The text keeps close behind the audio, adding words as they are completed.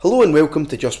Hello and welcome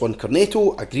to Just One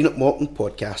Cornetto, a Green Up Morton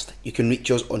podcast. You can reach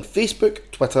us on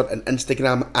Facebook, Twitter and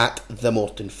Instagram at The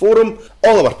Morton Forum.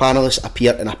 All our panellists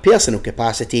appear in a personal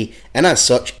capacity, and as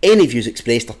such, any views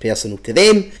expressed are personal to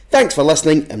them. Thanks for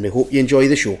listening, and we hope you enjoy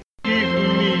the show.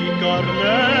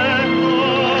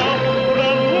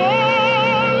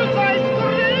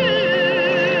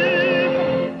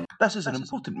 This is an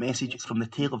important message from the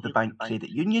Tail of the Bank Credit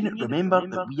Union. Remember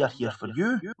that we are here for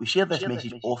you. We share this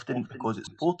message often because it's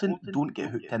important. Don't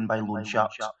get hooked in by loan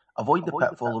sharks. Avoid the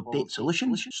pitfall of debt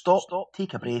solutions. Stop,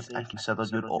 take a breath and consider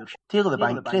your options. Tail of the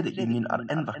Bank Credit Union are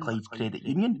Inverclyde Credit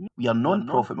Union. We are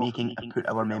non-profit making and put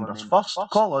our members first.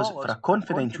 Call us for a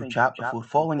confidential chat before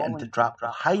falling into trap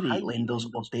of high-rate lenders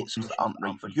or debt solutions that aren't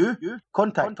right for you.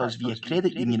 Contact us via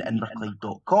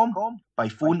creditunioninverclyde.com, by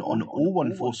phone on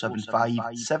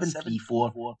 01475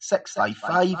 734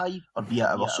 655 or via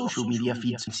our social media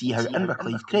feeds and see how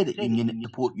Inverclyde Credit Union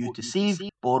support you to save,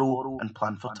 borrow and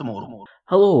plan for tomorrow.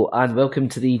 Hello and welcome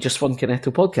to the Just One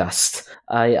Cornetto podcast.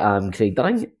 I am Craig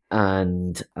Dunning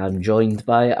and I'm joined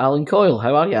by Alan Coyle.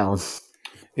 How are you, Alan?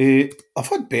 I've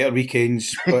had better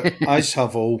weekends, but as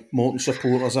have all Morton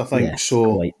supporters, I think. Yes,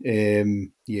 so, quite.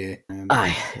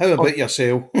 Aye. How about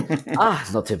yourself?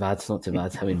 Not too bad.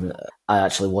 I mean, I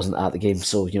actually wasn't at the game,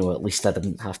 so at least I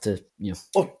didn't have to.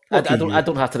 I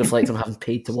don't have to reflect on having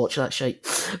paid to watch that shite.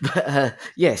 But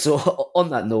so on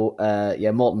that note,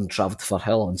 Morton travelled to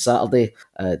Firhill on Saturday.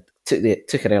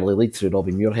 Took an early lead through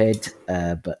Robbie Muirhead,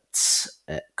 but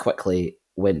quickly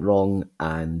went wrong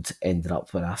and ended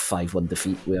up with a 5-1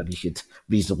 defeat where you could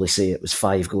reasonably say it was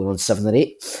 5 going on 7 or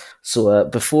 8. So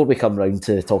before we come round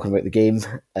to talking about the game,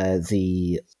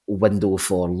 the window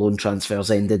for loan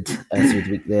transfers ended through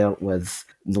the week there with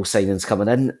no signings coming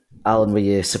in. Alan, were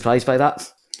you surprised by that?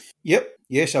 Yep.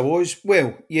 Yes, I was.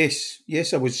 Well, yes,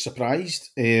 I was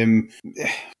surprised.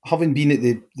 Having been at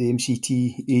the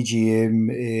MCT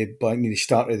AGM back near the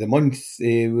start of the month,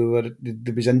 there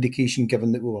was indication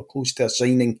given that we were close to a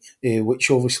signing, which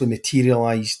obviously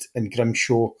materialised in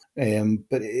Grimshaw. But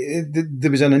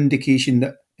there was an indication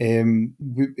that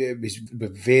it was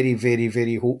very, very,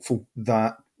 very hopeful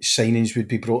that signings would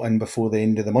be brought in before the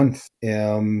end of the month.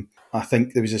 I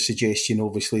think there was a suggestion,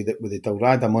 obviously, that with the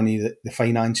Dalrada money, that the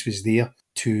finance was there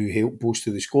to help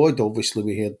bolster the squad. Obviously,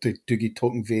 we heard Dougie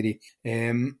talking very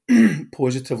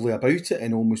positively about it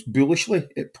and almost bullishly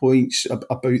at points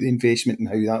about the investment and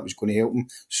how that was going to help him.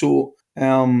 So,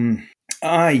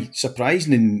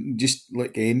 surprising, and just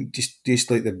like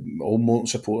the all Morton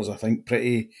supporters, I think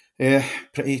pretty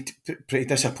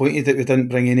disappointed that we didn't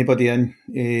bring anybody in,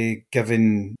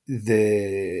 given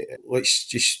the, let's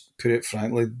just put it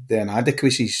frankly, the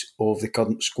inadequacies of the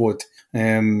current squad,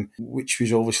 which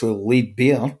was obviously laid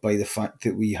bare by the fact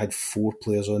that we had 4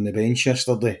 players on the bench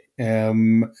yesterday.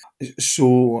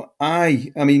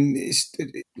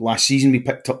 Last season we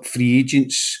picked up free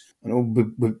agents. I know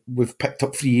we've picked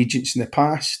up free agents in the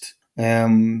past. I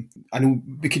know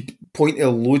we could point to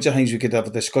loads of things. We could have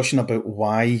a discussion about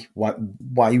why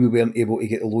we weren't able to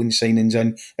get the loan signings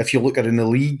in. If you look around the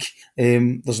league,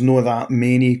 there's not that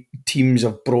many teams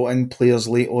have brought in players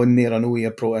late on there. I know we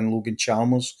have brought in Logan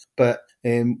Chalmers, but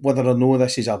whether or not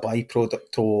this is a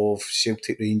byproduct of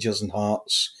Celtic, Rangers and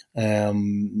Hearts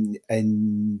in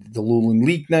the Lowland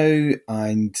League now,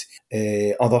 and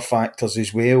other factors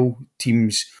as well,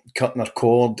 teams cutting their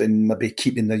cord and maybe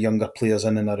keeping their younger players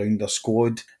in and around their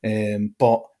squad,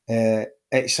 but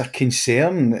it's a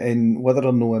concern, and whether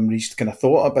or not Emery's kind of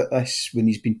thought about this when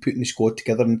he's been putting the squad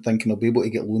together and thinking I'll be able to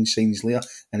get loan signs later,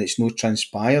 and it's not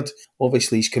transpired.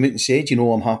 Obviously he's come out and said,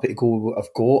 I'm happy to go with what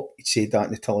I've got. He said that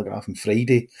in the Telegraph on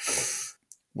Friday.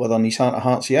 Whether in his heart of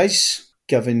hearts he is,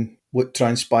 given what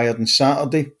transpired on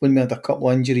Saturday when we had a couple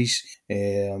of injuries,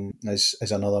 is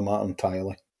another matter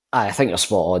entirely. I think you're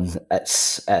spot on.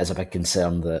 It is a big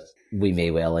concern that we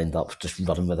may well end up just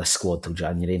running with a squad till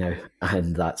January now,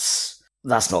 and that's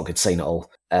not a good sign at all.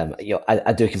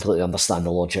 I do completely understand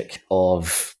the logic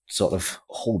of sort of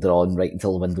holding on right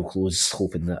until the window closes,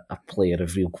 hoping that a player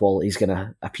of real quality is going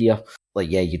to appear.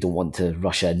 You don't want to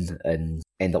rush in and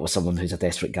end up with someone who's a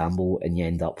desperate gamble, and you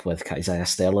end up with Isaiah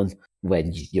Sterling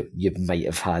when you might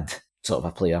have had sort of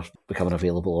a player becoming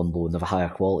available on loan of a higher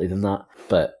quality than that.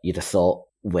 But you'd have thought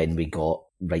when we got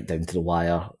right down to the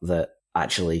wire that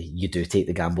actually you do take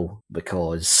the gamble,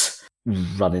 because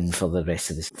running for the rest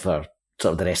of this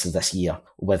year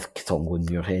with Katongo and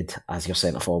Muirhead as your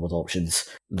centre forward options,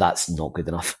 that's not good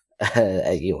enough.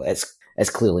 It's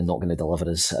clearly not going to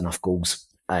deliver us enough goals.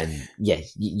 And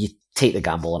you take the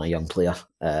gamble on a young player.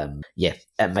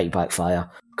 It might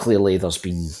backfire. Clearly, there's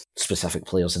been specific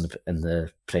players in the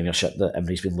Premiership that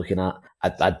Emery's been looking at.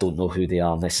 I don't know who they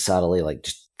are necessarily, like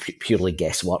just purely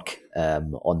guesswork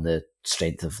on the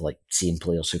strength of like seeing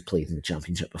players who've played in the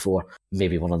Championship before.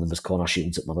 Maybe one of them was Connor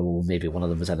Shields at Motherwell, maybe one of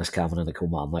them was Innes Cameron at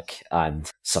Kilmarnock, and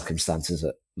circumstances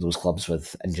at those clubs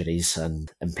with injuries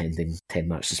and impending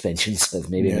 10-match suspensions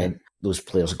have maybe meant those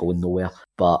players are going nowhere.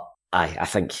 But I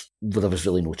think there was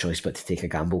really no choice but to take a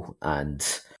gamble, and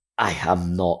I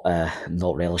am not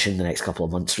relishing the next couple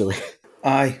of months, really.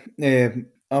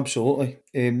 Absolutely.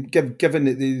 Given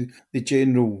that the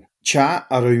general chat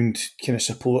around kind of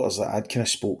supporters that I'd kind of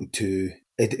spoken to,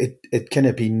 it kind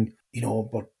of been,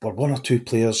 we're one or two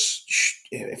players.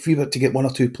 If we were to get one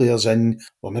or two players in,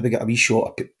 we'll maybe get a wee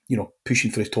shot at,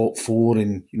 pushing for the top four,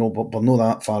 and we're not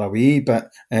that far away.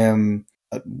 But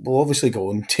we'll obviously go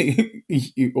on to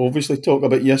you obviously talk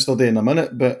about yesterday in a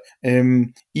minute. But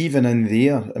even in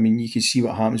there, I mean, you could see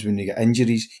what happens when we get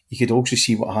injuries. You could also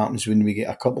see what happens when we get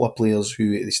a couple of players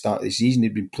who at the start of the season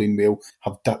had been playing well,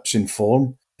 have dips in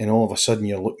form, and all of a sudden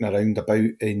you're looking around about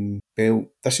and, well,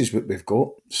 this is what we've got.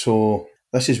 So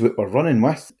this is what we're running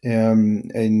with.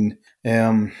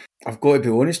 I've got to be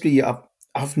honest with you,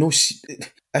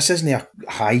 this isn't a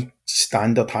high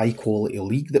standard, high quality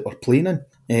league that we're playing in.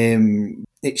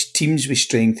 It's teams with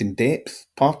strength and depth.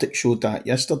 Partick showed that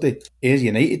yesterday. Ayr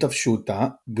United have showed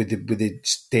that with the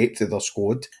depth of their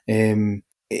squad. They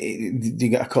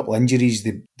get a couple of injuries,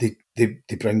 they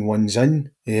bring ones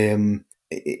in. You're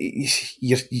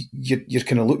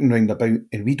kind of looking round about,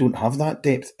 and we don't have that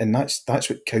depth, and that's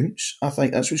what counts. I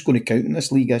think that's what's going to count in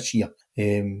this league this year.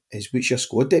 Is what's your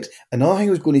squad depth. Another thing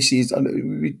I was going to say is,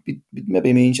 we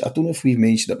maybe mentioned, I don't know if we've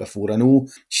mentioned it before. I know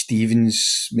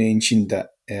Stevens mentioned it,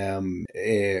 and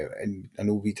I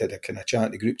know we did a kind of chat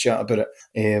in the group chat about it.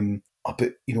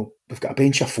 About, we've got a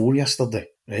bench of 4 yesterday,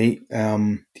 right?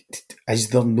 Can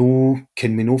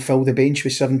we not fill the bench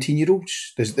with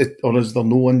 17-year-olds? Or is there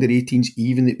no under-18s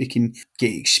even that we can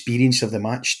get experience of the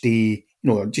match day,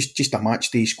 just a match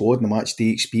day squad and a match day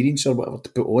experience or whatever to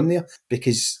put on there?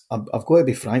 Because I've got to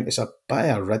be frank, it's a bit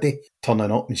of a riddy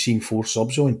turning up and seeing 4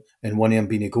 subs on and one of them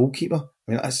being a goalkeeper.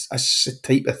 I mean, that's the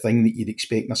type of thing that you'd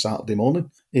expect in a Saturday morning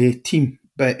team.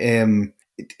 But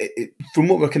from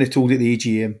what we're kind of told at the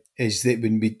AGM is that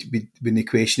when the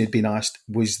question had been asked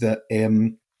was that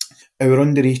our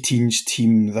under-18s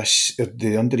team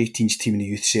the under-18s team in the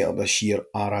youth setup this year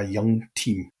are a young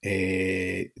team,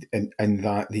 and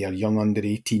that they are young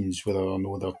under-18s, whether or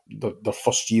not they're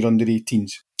first year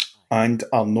under-18s, and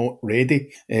are not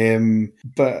ready.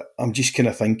 But I'm just kind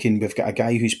of thinking, we've got a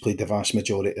guy who's played the vast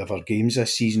majority of our games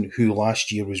this season, who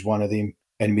last year was one of them,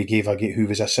 and we gave who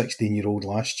was a 16-year-old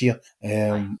last year.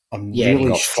 I'm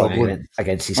really struggling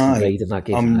against his Pride in that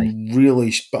game. I'm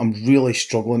really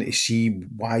struggling to see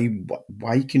why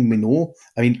can we know?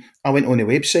 I mean, I went on the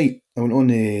website, I went on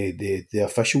the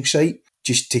official site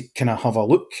just to kind of have a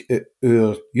look at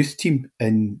our youth team,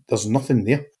 and there's nothing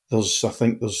there. I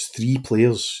think there's 3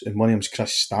 players, and one of them's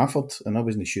Chris Stafford, and I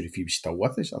wasn't sure if he was still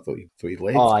with us. I thought he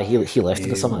left. Oh, he left in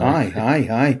the summer.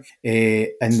 Aye.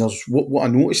 And there's what I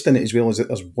noticed in it as well is that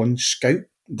there's 1 scout.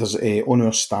 There's on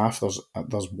our staff. There's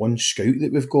 1 scout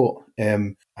that we've got,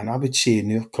 and I would say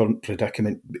in our current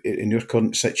predicament, in our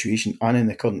current situation, and in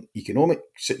the current economic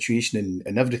situation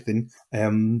and everything,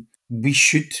 we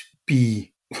should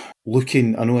be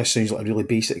looking, I know this sounds like a really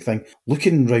basic thing,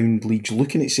 looking round leagues,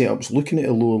 looking at setups, looking at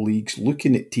the lower leagues,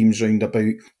 looking at teams round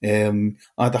about. I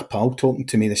had a pal talking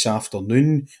to me this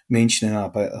afternoon mentioning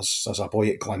about there's a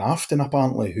boy at Glenafton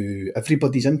apparently who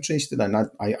everybody's interested in.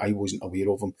 I wasn't aware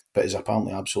of him, but is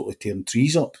apparently absolutely tearing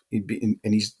trees up. And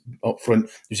he's up front.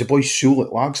 There's a boy Sewell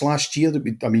at Lags last year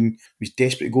that was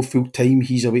desperate to go full time.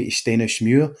 He's away to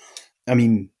Stenhousemuir. I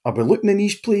mean, are we looking in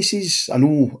these places? I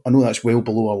know that's well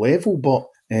below our level, but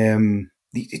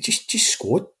just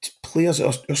squad players.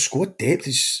 Our squad depth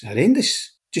is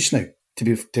horrendous just now,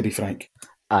 to be frank.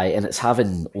 Aye, and it's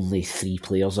having only 3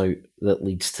 players out that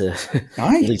leads to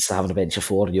having a bench of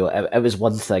 4. It was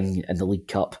one thing in the League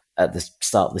Cup at the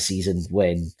start of the season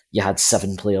when you had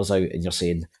 7 players out, and you're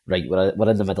saying, right, we're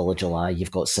in the middle of July,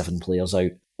 you've got 7 players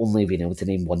out. Only being able to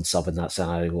name 1 sub in that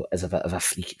scenario is a bit of a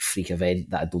freak event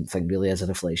that I don't think really is a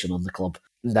reflection on the club.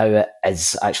 Now it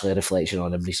is actually a reflection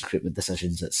on Emery's recruitment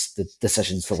decisions. It's the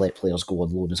decisions to let players go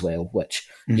on loan as well, which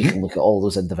you can look at all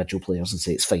those individual players and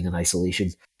say it's fine in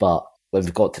isolation. But when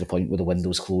we've got to the point where the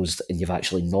window's closed and you've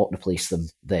actually not replaced them,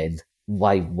 then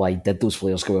why did those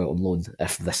players go out on loan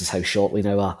if this is how short we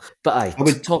now are? But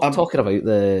talking about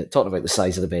the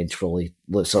size of the bench probably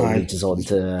sort of leads us on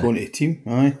to going to the team.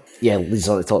 Aye, yeah, leads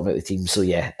on to talk about the team. So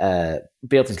yeah,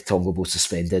 Baird and Katongo both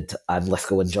suspended and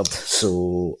Lithgow injured.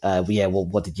 So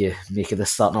what did you make of the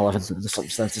starting 11 in the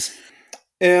circumstances?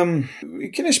 We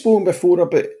kind of spoken before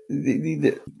about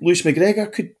the Lewis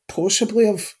McGregor could possibly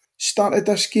have started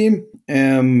this game.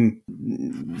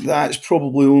 That's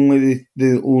probably only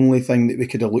the only thing that we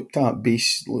could have looked at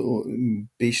based on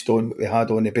what we had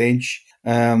on the bench.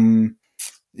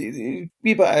 Wee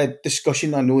bit of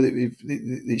discussion I know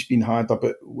that's been had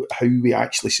about how we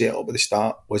actually set up at the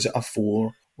start. Was it a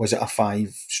 4? Was it a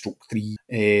 5/3?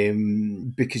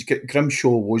 Because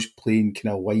Grimshaw was playing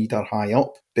kind of wider high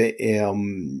up, but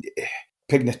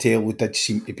Pignatello did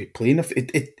seem to be playing.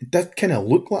 It did kind of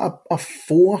look like a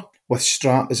 4 with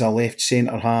Strapp as a left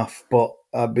centre half, but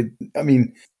might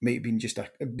have been just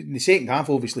in the second half.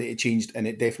 Obviously, it changed, and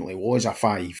it definitely was a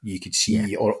 5. You could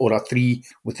see, or a 3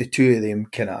 with the two of them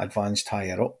kind of advanced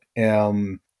higher up.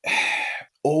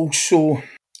 Also,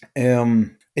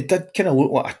 it did kind of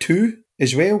look like a 2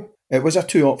 as well. It was a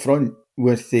 2 up front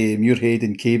with Muirhead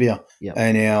and Cabia,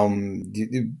 and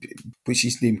what's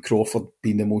his name, Crawford,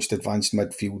 being the most advanced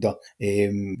midfielder,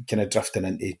 kind of drifting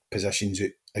into positions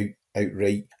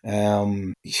outright.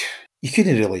 You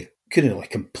couldn't really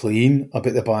complain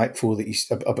about the back four that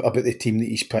about the team that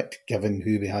he's picked, given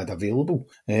who we had available.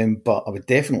 But I would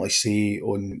definitely say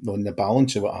on the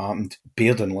balance of what happened,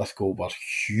 Baird and Lithgow were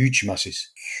huge misses,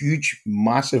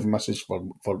 massive misses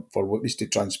for what was to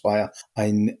transpire.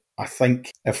 And I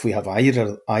think if we have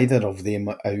either of them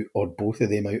out or both of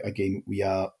them out again, we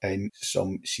are in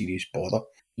some serious bother.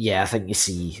 Yeah, I think you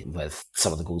see with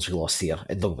some of the goals we lost here,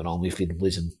 and don't get me wrong, we've been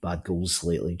losing bad goals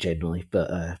lately generally, but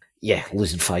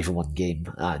losing 5 in one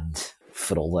game, and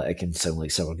for all that it can sound like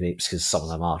sour grapes, because some of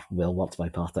them are well worked by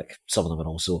Partick, some of them are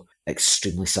also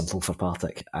extremely simple for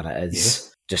Partick, and it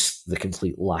is just the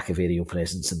complete lack of aerial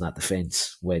presence in that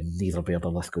defence when neither Baird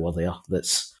or Lithgow are there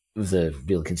that's the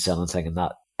really concerning thing. And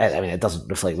that, I mean, it doesn't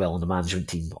reflect well on the management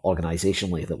team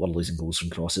organisationally that we're losing goals from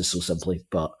crosses so simply,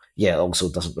 but yeah, it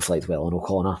also doesn't reflect well on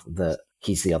O'Connor that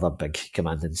he's the other big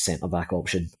commanding centre-back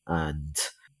option, and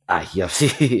you're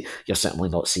certainly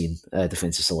not seeing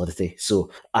defensive solidity.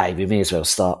 So we may as well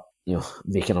start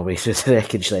making our way through the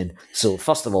wreckage then. So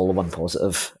first of all, the one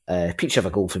positive, peach of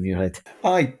a goal from Muirhead.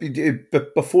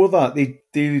 But before that, they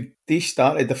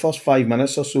started the first 5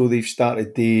 minutes or so. They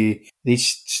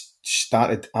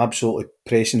started absolutely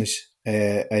pressing us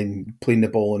and playing the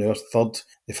ball on our third.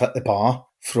 They've hit the bar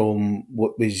from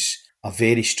what was a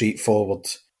very straightforward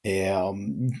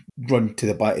run to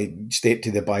the back, step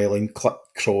to the byline, clip,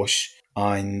 cross,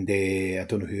 and I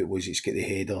don't know who it was. It's got the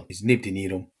header. There's nobody near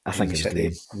him. I think it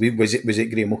was Graham. Was it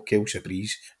Graham O'Kells,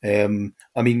 surprise? I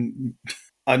mean,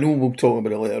 I know we'll talk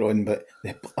about it later on, but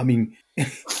I mean.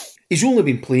 He's only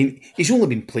been playing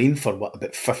for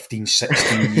about 15,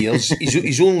 16 years.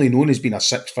 He's only known as being a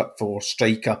 6'4"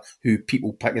 striker who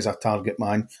people pick as a target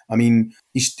man. I mean,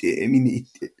 as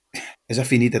if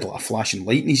he needed like a flashing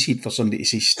light in his head for somebody to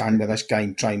say, stand with this guy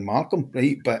and try and mark him,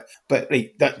 right? But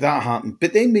right, that happened.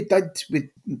 But then we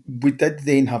did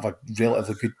then have a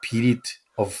relatively good period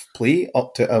of play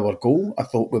up to our goal. I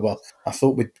thought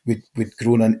we'd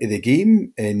grown into the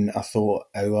game, and I thought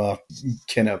our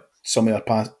kind of some of our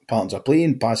patterns of play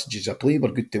and passages of play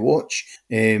were good to watch.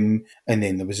 And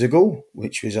then there was a goal,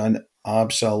 which was an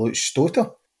absolute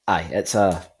stoter. Aye, it's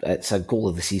a goal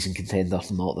of the season contender.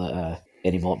 Not that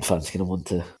any Morton fans going to want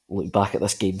to look back at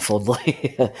this game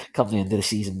fondly come the end of the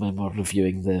season when we're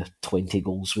reviewing the 20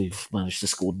 goals we've managed to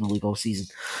score in the league all season.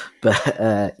 But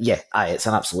it's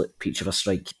an absolute peach of a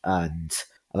strike, and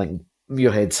I think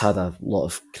Muirhead's had a lot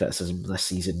of criticism this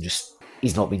season. Just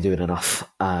he's not been doing enough,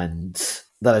 and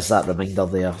there is that reminder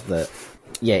there that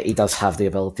he does have the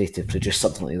ability to produce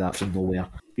something like that from nowhere.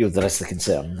 There is the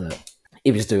concern that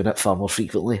he was doing it far more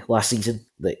frequently last season,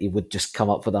 that he would just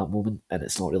come up for that moment, and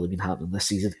it's not really been happening this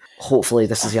season. Hopefully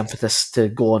this is the impetus to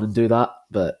go on and do that,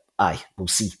 but we'll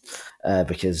see,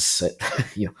 because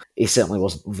he certainly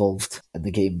wasn't involved in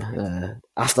the game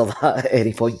after that at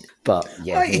any point. But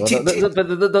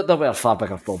there were far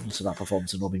bigger problems in that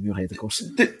performance than Robbie Muirhead, of course.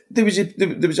 There was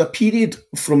a period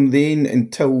from then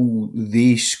until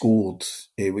they scored,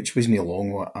 which wasn't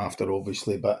long after,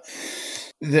 obviously, but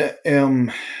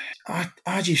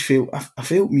I just felt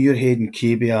Muirhead and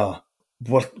Cabia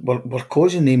were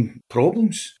causing them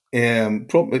problems. And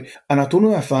I don't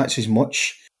know if that's as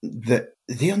much that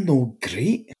they're no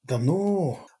great. They're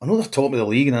no. I know they're top of the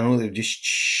league, and I know they've just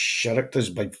shirked us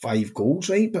by 5 goals,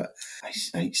 right? But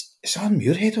it's Aaron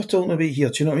Muirhead we're talking about here.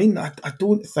 Do you know what I mean? I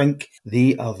don't think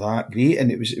they are that great.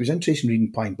 And it was interesting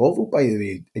reading Pine Bovril, by the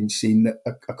way, and saying that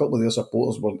a couple of their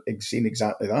supporters were saying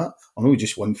exactly that. I know we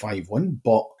just won 5-1,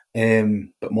 but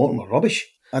Morton were rubbish.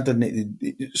 I didn't.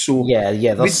 So yeah.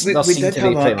 There seemed to be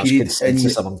pretty much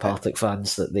consensus among Partick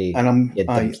fans that they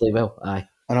didn't play well. Aye.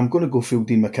 And I'm going to go full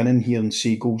Dean McKinnon here and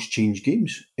say goals change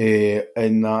games.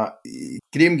 And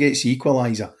Graham gets the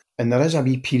equaliser. And there is a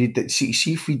wee period that, see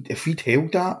if we'd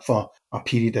held that for a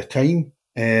period of time,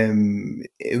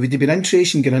 it would have been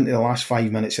interesting getting into the last 5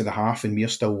 minutes of the half and we're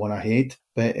still one ahead.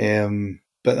 But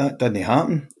that didn't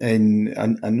happen. And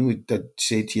I know I did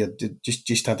say to you,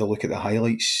 just had a look at the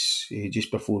highlights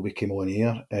just before we came on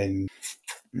air. And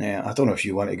I don't know if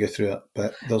you want to go through it,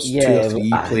 but there's 2 or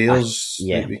 3 players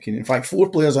that we can, in fact, 4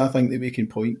 players I think that we can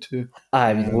point to.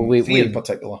 I mean, 3 in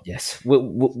particular. Yes,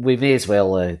 we may as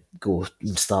well go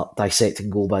and start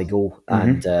dissecting goal by goal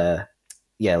and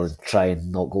try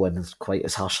and not go in quite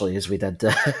as harshly as we did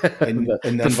in the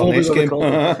Inverness game.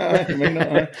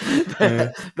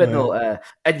 But no,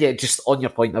 and yeah, just on your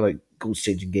point about goals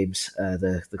changing games,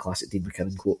 the classic Dean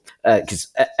McKinnon quote,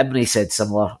 because Imrie said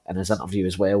similar in his interview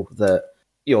as well, that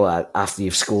after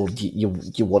you've scored, you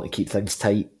want to keep things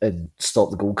tight and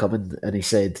stop the goal coming. And he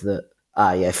said that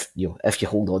if you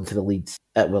hold on to the lead,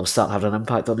 it will start having an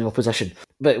impact on the opposition.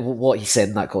 But what he said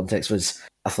in that context was,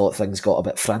 I thought things got a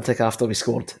bit frantic after we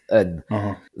scored, and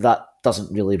that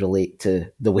doesn't really relate to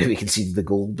the way we conceded the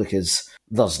goal, because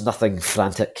there's nothing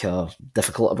frantic or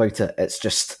difficult about it. It's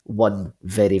just one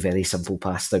very, very simple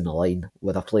pass down the line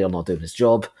with a player not doing his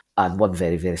job, and one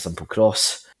very, very simple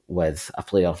cross with a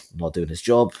player not doing his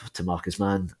job to mark his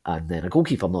man, and then a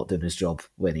goalkeeper not doing his job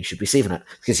when he should be saving it.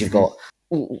 Because you've got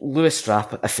Lewis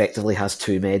Strapp effectively has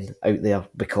 2 men out there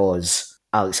because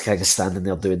Alex King is standing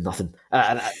there doing nothing.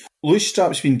 Lewis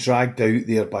Strapp's been dragged out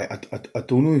there by I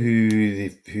don't know who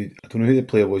I don't know who the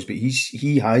player was, but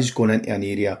he has gone into an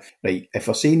area, right. If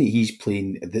we're saying that he's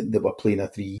playing that we're playing a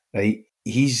 3, right,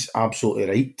 he's absolutely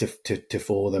right to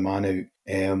follow the man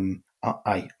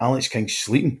out. Alex King's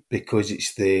sleeping because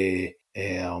it's the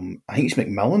I think it's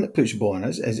McMillan that puts the ball in.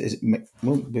 Is it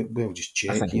we'll just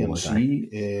check here and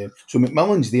see. So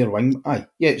McMillan's their wing.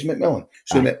 It's McMillan.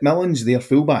 So McMillan's their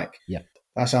fullback. Yeah,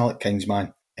 that's Alex King's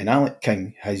man. And Alex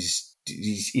King he's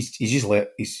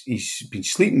been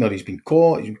sleeping, or he's been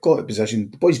caught. He's been caught in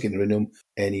position. The boy's getting rid of him,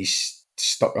 and he's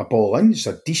stuck a ball in. It's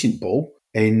a decent ball,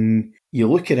 and you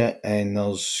look at it, and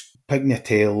there's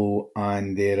Pignatello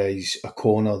and there is a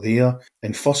corner there.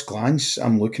 And first glance,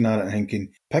 I'm looking at it and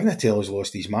thinking, Pignatello's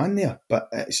lost his man there. But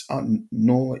it's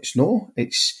no.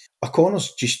 It's a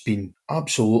corner's just been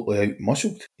absolutely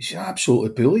out-muscled. He's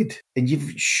absolutely bullied. And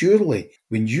you've surely,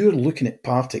 when you're looking at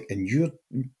Partick and you're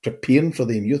preparing for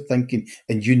them, you're thinking,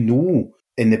 and you know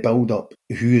in the build-up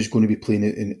who is going to be playing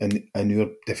in your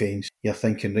defence, you're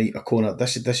thinking, right, a corner,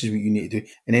 this is what you need to do.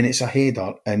 And then it's a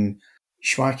header, and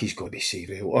Schwacky's got to be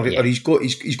saved, or he's got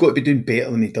to be doing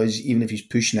better than he does, even if he's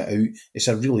pushing it out. It's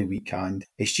a really weak hand.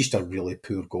 It's just a really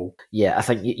poor goal. Yeah, I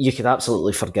think you could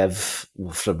absolutely forgive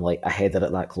from like a header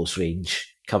at that close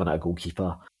range coming at a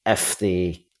goalkeeper if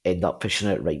they end up pushing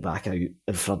it right back out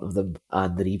in front of them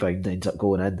and the rebound ends up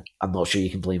going in. I'm not sure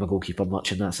you can blame a goalkeeper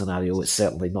much in that scenario. It's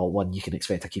certainly not one you can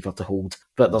expect a keeper to hold,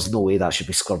 but there's no way that should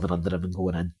be squirming under him and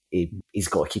going in. He's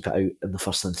got to keep it out in the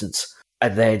first instance.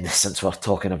 And then, since we're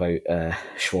talking about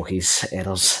Schwacky's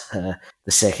errors,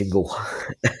 the second goal.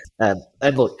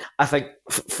 And look, I think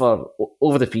for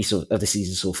over the piece of the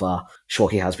season so far,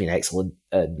 Schwacky has been excellent.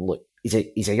 And look,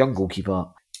 he's a young goalkeeper.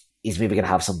 He's maybe going to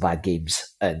have some bad games.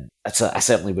 And I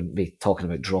certainly wouldn't be talking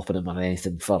about dropping him or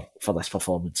anything for this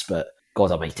performance. But God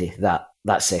almighty, that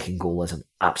second goal is an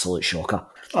absolute shocker.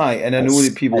 Aye, and I know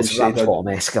that people say that.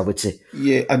 Bottom-esque, I would say.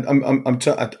 Yeah, I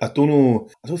don't know.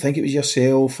 I don't think it was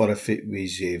yourself, or if it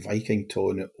was Viking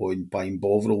Tone on Pine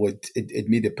Bovril. It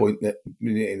made the point that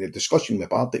in the discussion with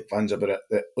Partick fans about it,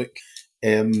 that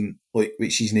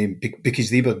what's his name? Because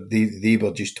they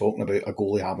were just talking about a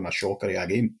goalie having a shocker of a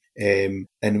game. And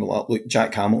look,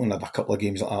 Jack Hamilton had a couple of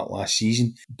games like that last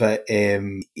season, but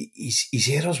his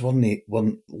errors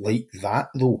weren't like that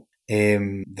though.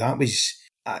 That was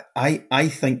I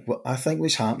think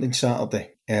what's happening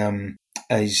Saturday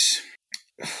is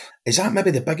that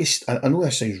maybe the biggest. I know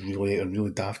this sounds a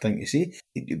really daft thing to say.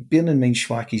 Bearing in mind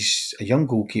Schwacky's a young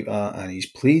goalkeeper and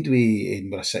he's played with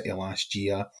Edinburgh City last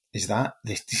year. Is that,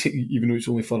 even though it's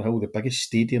only Firhill, the biggest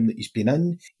stadium that he's been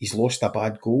in? He's lost a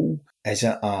bad goal. Is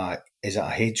it a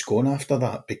heads gone after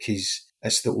that? Because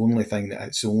It's the only thing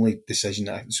it's the only decision,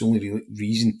 it's the only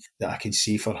reason that I can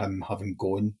see for him having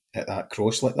gone at that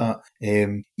cross like that.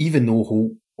 Even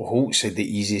though Holt said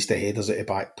the easiest of headers at the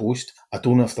back post, I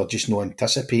don't know if they're just not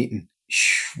anticipating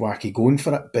Wacky going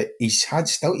for it, but he's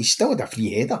still had a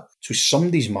free header, so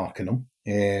somebody's marking him.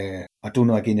 I don't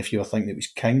know again if you were thinking it was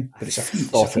King, but it's a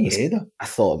free header. I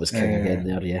thought it was King again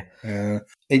there, yeah.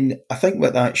 And I think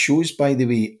what that shows, by the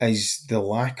way, is the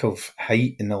lack of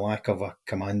height and the lack of a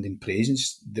commanding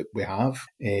presence that we have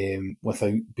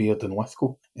without Baird and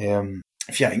Lithgow.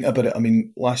 If you think about it, I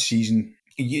mean, last season,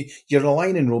 you're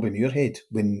relying on Robbie Muirhead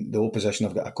when the opposition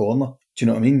have got a corner. Do you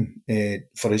know what I mean?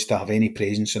 For us to have any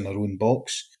presence in our own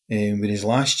box. Whereas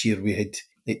last year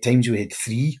at times we had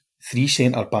three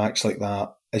centre backs like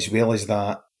that, as well as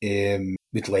that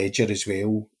with Ledger as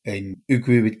well, and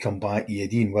Ugu would come back. You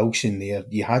had Ian Wilson there.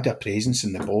 You had a presence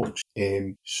in the box.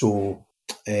 It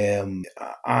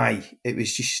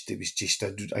was just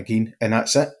again, and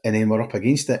that's it. And then we're up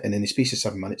against it, and in the space of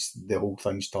 7 minutes, the whole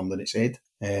thing's turned on its head.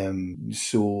 And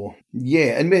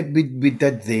we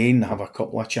did then have a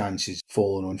couple of chances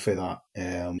following on for that.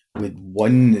 With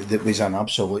one that was an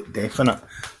absolute definite.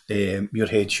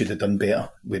 Muirhead should have done better,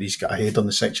 where he's got a head on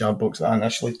the 6-yard box that I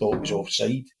initially thought was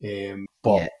offside.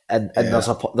 There's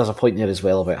a point there as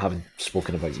well about having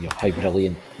spoken about how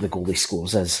brilliant the goalie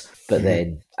scores is, but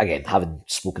then again having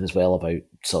spoken as well about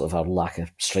sort of our lack of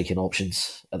striking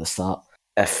options at the start.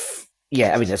 It's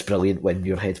brilliant when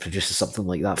Muirhead produces something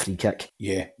like that free kick.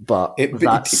 Yeah, but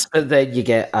then you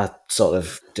get a sort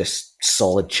of just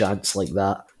solid chance like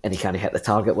that, and he can't hit the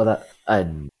target with it,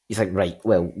 and you think, right,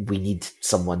 well, we need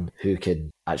someone who can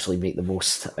actually make the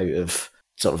most out of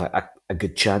sort of a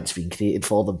good chance being created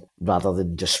for them, rather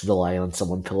than just relying on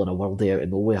someone pulling a worldie out of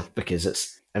nowhere,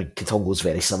 because Katongo's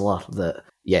very similar, that,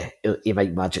 he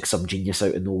might magic some genius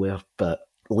out of nowhere, but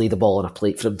lay the ball on a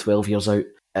plate for him 12 years out,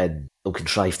 and they'll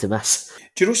contrive to miss.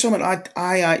 Do you know something?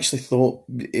 I actually thought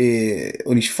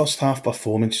on his first half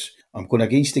performance, I'm going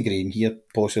against the grain here,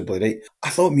 possibly, right? I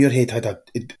thought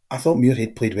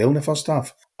Muirhead played well in the first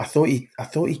half. I thought he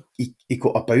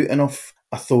got about enough.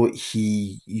 I thought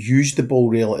he used the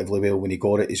ball relatively well when he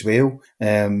got it as well.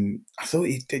 I thought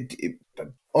he did,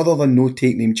 other than no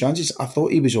taking chances, I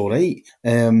thought he was all right.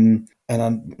 We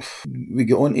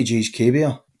get on to Jace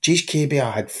Cabia. Jace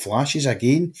Cabia had flashes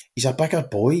again. He's a bigger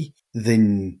boy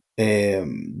than I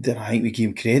think we give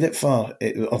him credit for,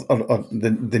 or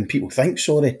than people think,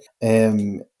 sorry.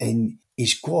 And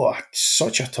he's got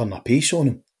such a turn of pace on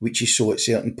him, which he saw at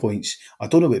certain points. I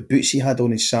don't know what boots he had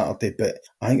on his Saturday, but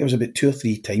I think it was about 2 or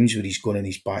 3 times where he's gone on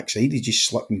his backside. He's just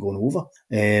slipped and gone over.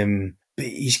 But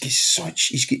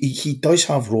he does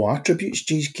have raw attributes,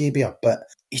 Jace Cabia, but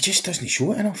he just doesn't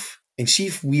show it enough. And see,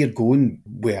 if we're going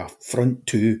with a front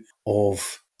two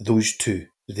of those two,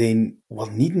 then we're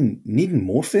needing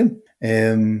more for him.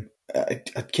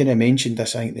 I kind of mentioned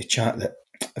this, I think, in the chat, that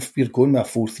if we're going with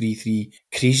a 4-3-3,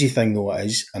 crazy thing though it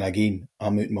is, and again,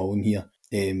 I'm out my own here,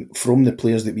 from the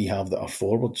players that we have that are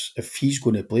forwards, if he's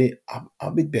going to play, I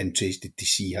would be interested to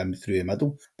see him through the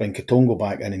middle, bring Katongo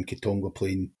back in and Katongo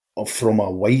playing from a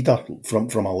wider,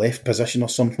 from a left position or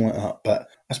something like that, but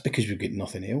that's because we've got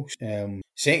nothing else.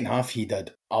 Second half he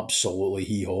did absolutely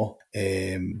hee-haw,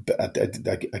 but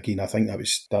again I think that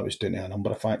was down to a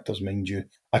number of factors, mind you.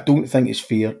 I don't think it's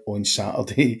fair on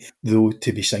Saturday though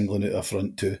to be singling out a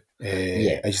front two,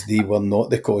 as they were not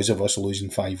the cause of us losing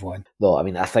 5-1. No, I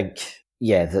mean, I think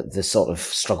the sort of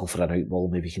struggle for an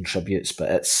outball maybe contributes, but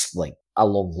it's like a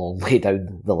long way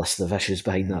down the list of issues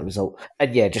behind that result.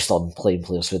 And just on playing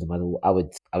players through the middle, I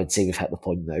would say we've hit the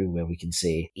point now where we can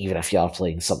say, even if you are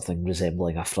playing something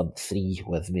resembling a front three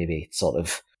with maybe sort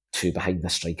of 2 behind the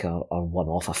striker or 1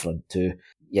 off a front two,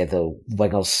 the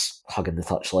wingers hugging the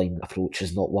touchline approach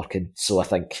is not working. So I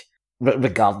think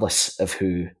regardless of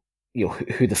who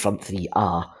the front 3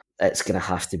 are, it's going to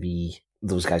have to be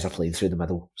those guys are playing through the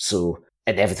middle. So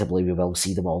inevitably we will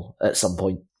see them all at some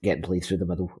point getting played through the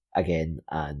middle again,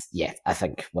 and I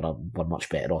think we're much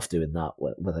better off doing that,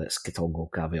 whether it's Katongo,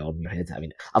 Cabia or Muirhead. I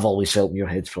mean, I've always felt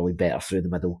Muirhead's probably better through the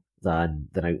middle than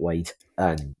out wide,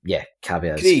 and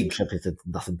Cabia has contributed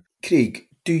nothing. Craig,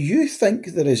 do you think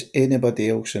there is anybody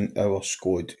else in our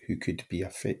squad who could be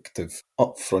effective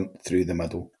up front through the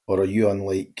middle, or are you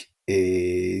unlike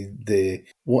a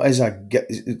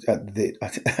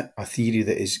theory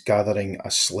that is gathering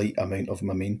a slight amount of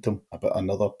momentum about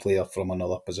another player from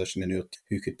another position in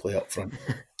who could play up front?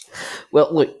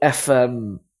 Well, look, if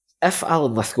Alan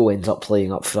Lithgow ends up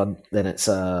playing up front, then it's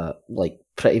a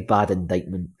pretty bad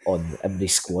indictment on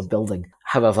Imre's squad building.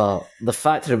 However, the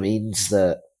fact remains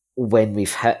that when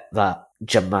we've hit that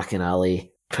Jim McInally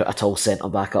put a tall centre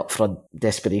back up front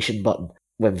desperation button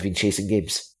when we've been chasing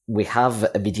games. We have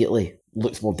immediately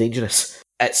looked more dangerous.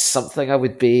 It's something I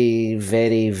would be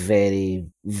very, very,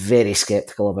 very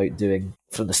sceptical about doing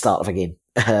from the start of a game.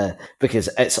 Because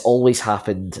it's always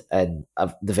happened in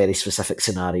the very specific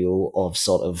scenario of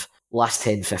sort of last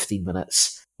 10-15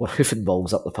 minutes, we're hoofing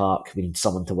balls up the park, we need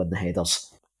someone to win the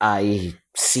headers. I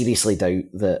seriously doubt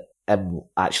that him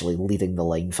actually leading the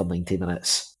line for 90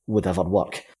 minutes would ever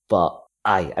work. But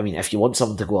I mean, if you want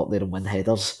someone to go up there and win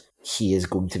headers, he is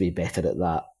going to be better at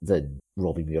that than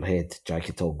Robbie Muirhead, Jack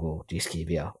Tongo, Jace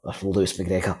Cabia, or Lewis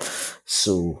McGregor.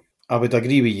 So I would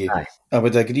agree with you. Aye. I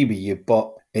would agree with you,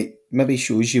 but it maybe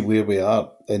shows you where we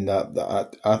are in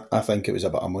that I think it was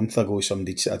about a month ago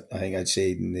somebody said, I think I'd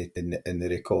said in the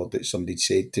record that somebody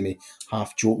said to me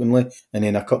half jokingly, and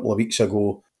then a couple of weeks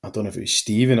ago, I don't know if it was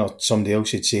Stephen or somebody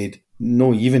else had said,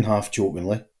 no, even half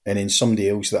jokingly, and then somebody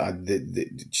else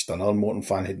just another Morton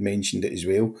fan had mentioned it as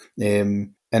well.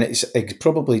 And it's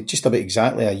probably just about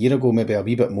exactly a year ago, maybe a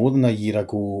wee bit more than a year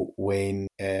ago, when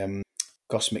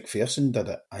Gus McPherson did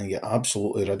it and get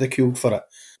absolutely ridiculed for it.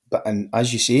 But and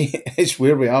as you say, it's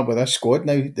where we are with this squad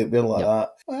now that we're like that.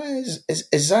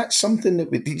 Is that something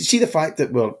that did you see the fact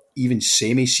that we're even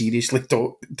semi-seriously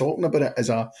talking about it as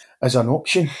an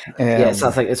option? Yes,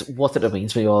 I think it's what it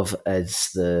reminds me of is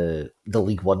the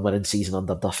League One winning season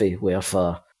under Duffy, where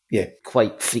for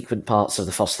quite frequent parts of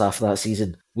the first half of that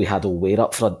season we had O'Weir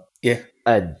up front. Yeah,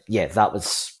 and that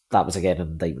was again an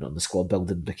indictment on the squad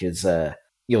building because the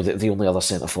only other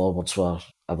centre forwards were,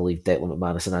 I believe, Declan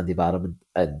McManus and Andy Barrowman,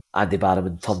 and Andy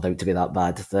Barrowman turned out to be that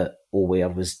bad that O'Weir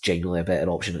was genuinely a better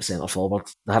option at centre forward.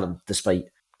 They had him despite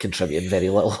contributing very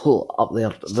little up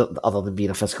there other than being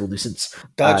a physical nuisance.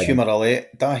 That humour alert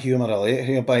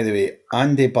here, by the way.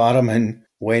 Andy Barrowman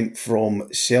went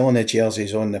from selling the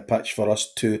jerseys on the pitch for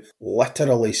us to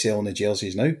literally selling the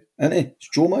jerseys now, isn't he? It's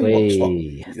Joe May works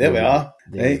for. There we are.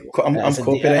 I'm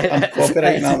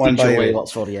copyrighting that one, by the way.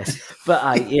 Works for, yes.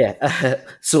 But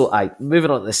so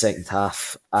moving on to the second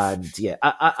half, and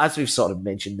as we've sort of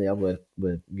mentioned there with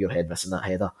Muirhead missing that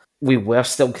header, we were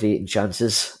still creating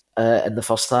chances in the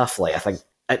first half. Like, I think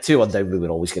at 2-1 down, we were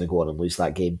always going to go on and lose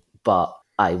that game, but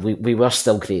we were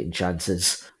still creating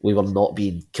chances. We were not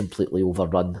being completely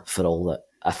overrun for all that.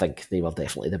 I think they were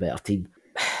definitely the better team.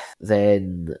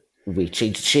 Then we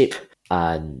changed shape,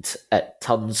 and it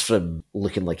turns from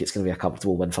looking like it's going to be a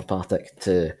comfortable win for Partick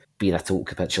to being a total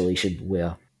capitulation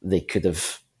where they could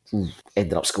have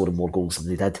ended up scoring more goals than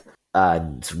they did,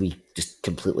 and we just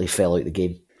completely fell out the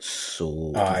game.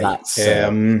 So that's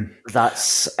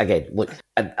again, look,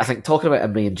 and I think talking about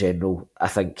Emery in general, I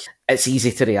think it's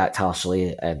easy to react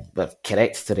harshly, but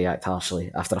correct to react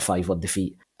harshly after a 5-1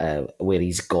 defeat, where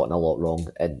he's gotten a lot wrong.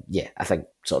 And I think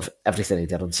sort of everything he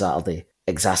did on Saturday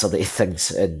exacerbated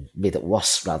things and made it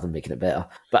worse rather than making it better.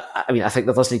 But I mean, I think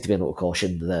there does need to be a note of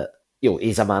caution that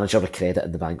he's a manager with credit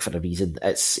in the bank for a reason.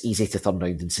 It's easy to turn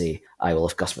around and say,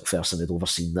 if Gus McPherson had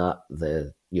overseen that,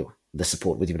 the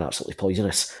support would have been absolutely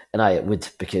poisonous. And it would,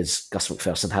 because Gus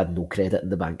McPherson had no credit in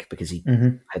the bank because he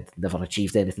had never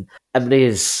achieved anything. Emery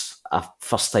is a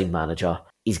first-time manager.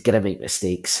 He's going to make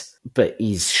mistakes, but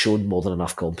he's shown more than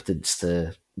enough competence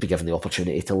to be given the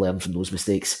opportunity to learn from those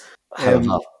mistakes.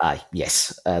 However,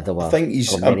 there were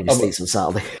many mistakes on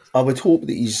Saturday. I would hope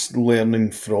that he's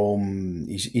learning from.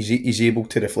 He's able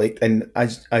to reflect, and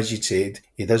as you said,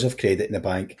 he does have credit in the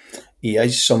bank. He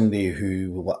is somebody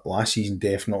who last season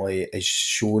definitely has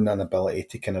shown an ability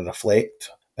to kind of reflect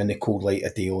in the cold light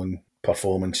of day on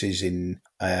performances and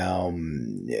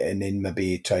then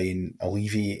maybe try and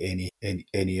alleviate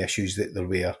any issues that there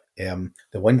were.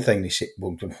 The one thing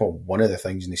one of the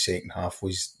things in the second half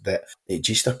was that it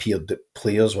just appeared that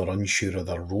players were unsure of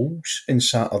their roles on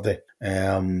Saturday.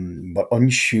 Were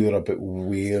unsure about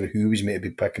who was meant to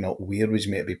be picking up, where was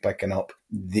meant to be picking up.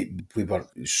 We were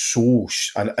so,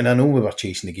 and I know we were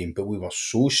chasing the game, but we were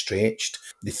so stretched.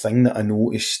 The thing that I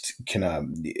noticed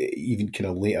even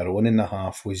later on in the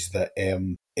half was that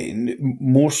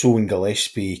more so when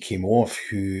Gillespie came off,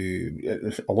 who,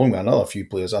 along with another few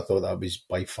players, I thought that was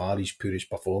by far his poorest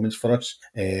performance for us.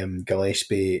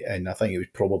 Gillespie, and I think it was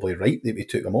probably right that we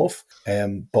took him off.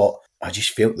 But I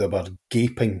just felt there were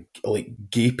gaping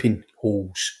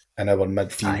holes in our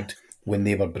midfield when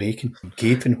they were breaking.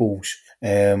 Gaping holes.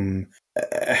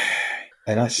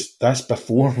 And that's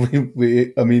before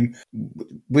we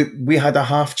had a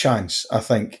half chance, I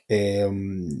think,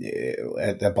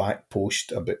 at the back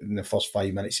post about in the first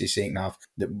 5 minutes of the second half.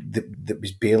 That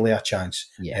was barely a chance.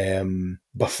 Yeah.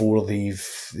 Before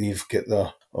they've got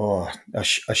the I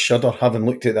shudder having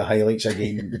looked at the highlights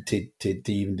again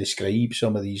to even describe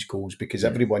some of these goals, because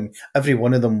every one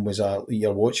of them was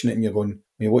you're watching it and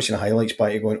you're watching the highlights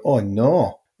back, you're going, oh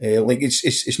no. Like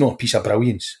it's not a piece of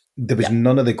brilliance. There was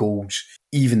none of the goals,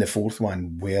 even the fourth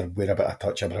one, were a bit of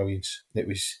touch of brilliance. It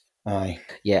was, aye.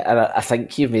 Yeah, and I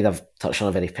think you've made a touch on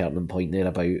a very pertinent point there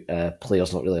about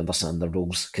players not really understanding their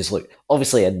roles. Because look,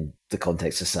 obviously in the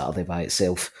context of Saturday by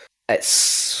itself, it's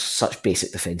such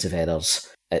basic defensive errors.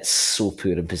 It's so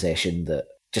poor in possession that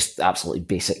just absolutely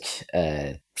basic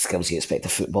skills you expect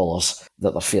of footballers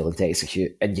that they're failing to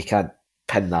execute, and you can't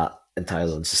pin that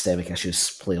entirely on systemic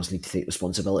issues. Players need to take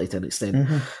responsibility to an extent.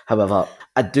 Mm-hmm. However,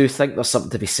 I do think there's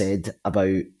something to be said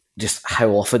about just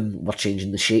how often we're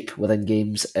changing the shape within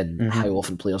games and how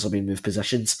often players are being moved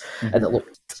positions. And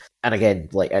again,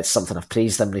 like, it's something I've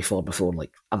praised Emery for before,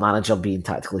 like a manager being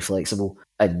tactically flexible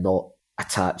and not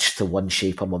attached to one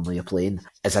shape or one way of playing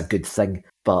is a good thing.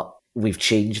 But we've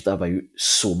changed about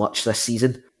so much this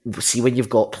season. See, when you've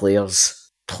got players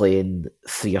playing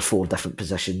 3 or 4 different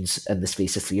positions in the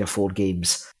space of 3 or 4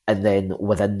 games, and then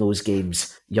within those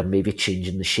games you're maybe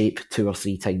changing the shape 2 or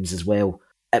 3 times as well,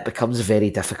 it becomes very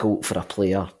difficult for a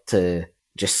player to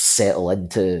just settle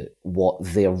into what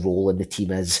their role in the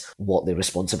team is, what their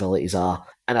responsibilities are.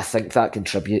 And I think that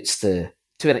contributes to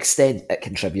an extent, it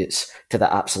contributes to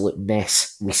the absolute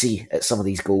mess we see at some of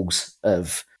these goals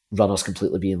of runners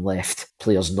completely being left,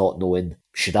 players not knowing,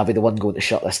 should I be the one going to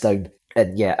shut this down?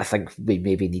 And yeah, I think we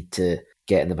maybe need to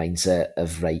get in the mindset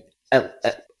of, right,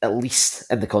 at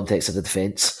least in the context of the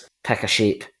defence, pick a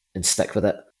shape and stick with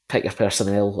it. Pick your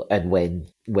personnel, and when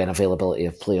availability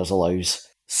of players allows,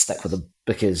 stick with them,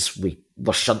 because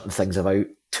we're shunting things about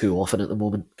too often at the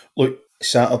moment. Look,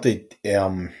 Saturday,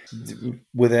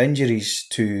 with the injuries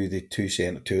to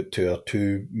our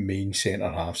two main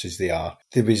centre halves as they are,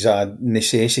 there was a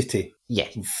necessity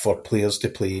for players to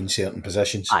play in certain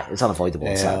positions. Aye, it's unavoidable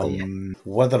on Saturday.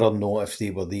 Whether or not if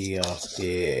they were there,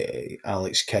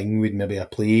 Alex King would maybe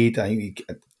have played.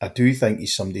 I do think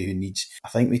he's somebody who needs. I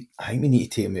think we need to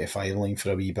take him to the fire line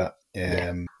for a wee bit.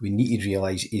 We need to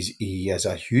realise he is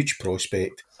a huge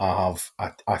prospect. I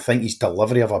think his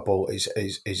delivery of a ball is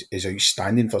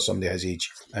outstanding for somebody his age.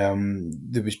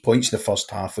 There was points in the first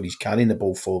half where he's carrying the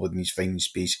ball forward and he's finding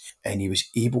space, and he was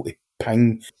able to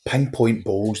pinpoint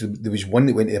balls. There was one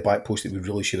that went to the back post that we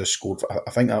really should have scored for.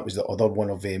 I think that was the other one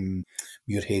of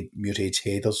Muirhead's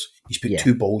headers. He's put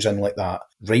 2 balls in like that,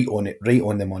 right on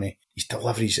the money. His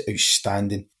delivery's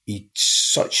outstanding. He's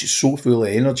so full of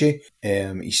energy.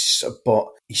 But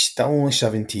he's still only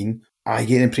 17. I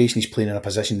get the impression he's playing in a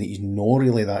position that he's not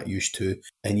really that used to,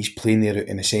 and he's playing there out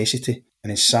of necessity. And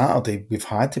on Saturday, we've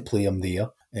had to play him there.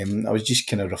 I was just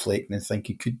kind of reflecting and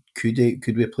thinking,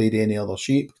 could we have played any other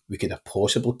shape? We could have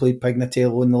possibly played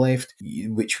Pignatello on the left,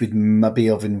 which would maybe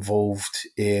have involved,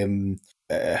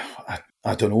 I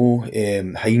don't know,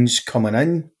 Hines coming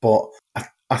in. But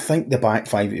I think the back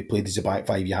 5 that he played is the back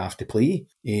 5 you have to play,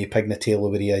 Pignatello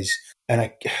where he is.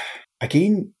 And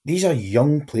again, these are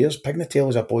young players.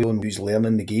 Pignatello's a boy who's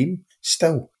learning the game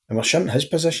still. And we're shunting his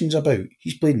positions about.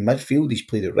 He's played in midfield, he's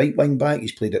played at right wing back,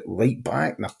 he's played at right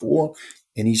back in a 4,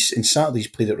 and he's in Saturday he's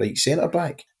played at right centre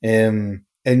back. And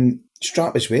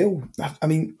Strap as well. I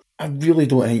mean, I really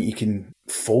don't think you can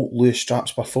fault Lewis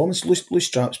Strap's performance. Lewis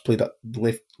Strap's played at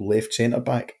left centre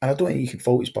back, and I don't think you can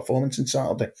fault his performance on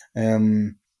Saturday.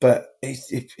 But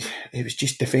it was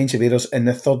just defensive errors. And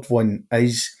the third one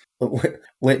is,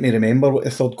 let me remember what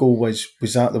the third goal was.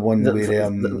 Was that the one where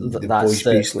the boys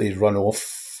basically run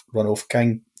off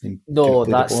King? No,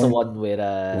 that's the one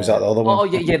where... was that the other one? Oh,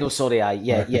 no, sorry.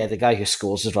 The guy who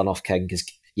scores has run off King, because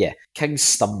King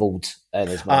stumbled in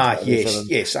his man.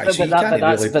 Yes.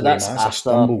 But that's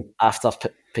after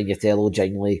Pignatello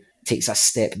genuinely takes a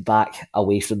step back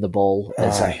away from the ball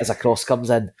as a cross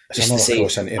comes in. Just to say,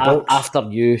 after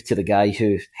you to the guy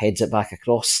who heads it back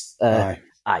across. I've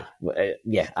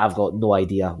got no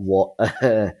idea what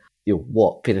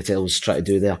what Pignatello's trying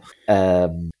to do there.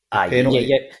 We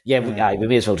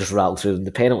may as well just rattle through them.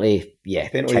 The penalty,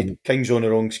 King's on the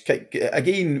wrong.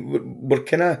 Again, we're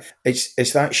kind of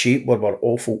it's that shape where we're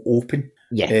awful open.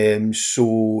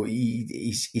 So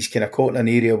he's kind of caught in an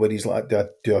area where he's like, do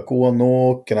I go or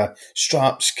no?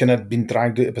 Strap's kind of been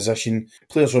dragged out of position.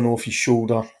 Players run off his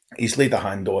shoulder. He's laid a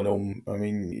hand on him. I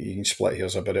mean, you can split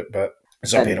hairs about it, but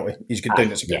It's a penalty. He's got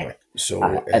down as a penalty. So,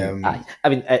 I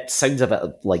mean, it sounds a bit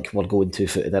like we're going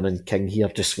 2-footed in on King here,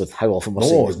 just with how often we're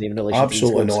saying his name in relation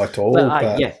absolutely to these goals. not at all.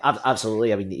 But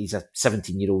absolutely. I mean, he's a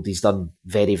 17-year-old. He's done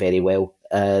very, very well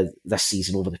this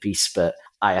season over the piece. But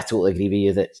I totally agree with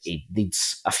you that he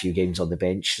needs a few games on the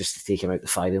bench just to take him out the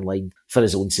firing line for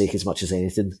his own sake as much as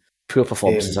anything. Poor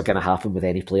performances are going to happen with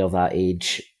any player that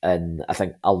age, and I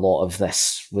think a lot of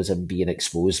this was him being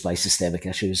exposed by systemic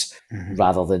issues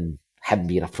rather than him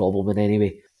being a problem in any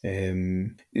way.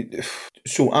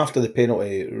 So after the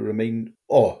penalty,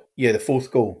 the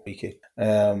fourth goal, Mikey.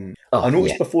 I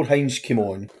noticed before Hines came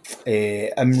on,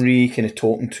 Imrie kind of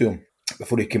talking to him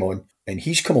before he came on, and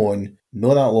he's come on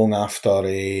not that long after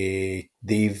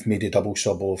Dave made a double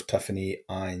sub of Tiffany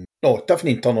and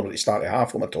Turner at the start of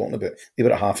half. What am I talking about? They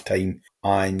were at half time,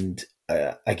 and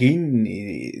again,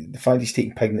 the fact he's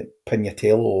taking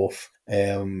Pignatello off,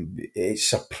 it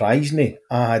surprised me.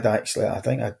 I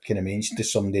think I kind of mentioned to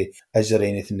somebody, is there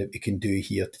anything that we can do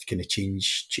here to kind of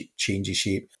change his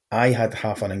shape? I had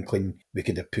half an inkling we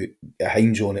could have put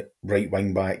Hines on it, right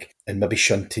wing back, and maybe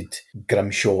shunted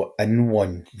Grimshaw in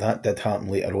one. That did happen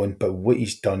later on, but what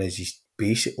he's done is he's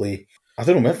basically, I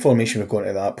don't know what formation we've gone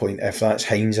to that point, if that's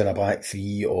Hines in a back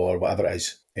three or whatever it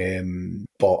is.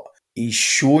 But he's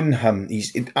shown him,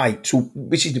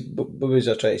 which is, what was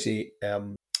I trying to say?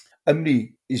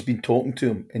 Imrie has been talking to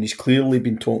him, and he's clearly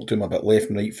been talking to him about left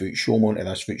and right foot, show him onto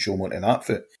this foot, show him onto that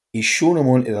foot. He's shown him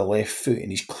onto the left foot,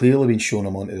 and he's clearly been showing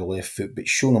him onto the left foot, but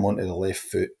shown him onto the left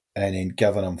foot and then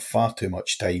giving him far too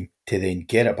much time to then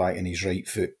get it back in his right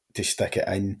foot to stick it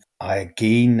in. I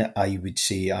would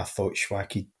say I thought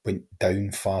Schwacke went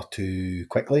down far too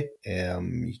quickly.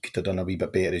 He could have done a wee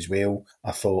bit better as well,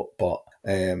 I thought, but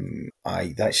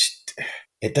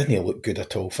it didn't look good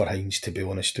at all for Hines, to be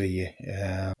honest with you.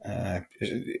 And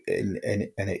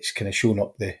it's kind of shown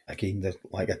up the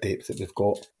lack of depth that we've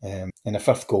got. And the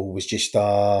fifth goal was just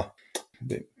what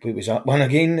was that one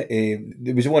again?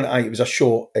 There was one. It was a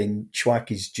shot, and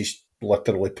Schwacke's just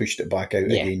literally pushed it back out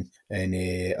again, and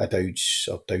Dowd's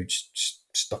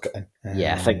stuck it in.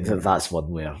 I think that's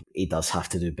one where he does have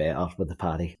to do better with the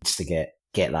parry just to get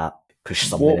that push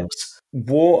somewhere else.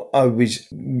 What I'd be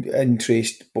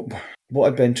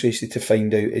interested to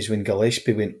find out is when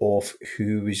Gillespie went off,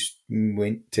 who was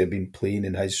went to have been playing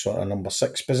in his sort of number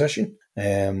 6 position,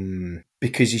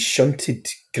 because he shunted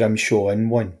Grimshaw in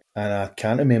one, and I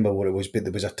can't remember what it was, but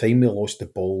there was a time we lost the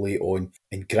ball late on,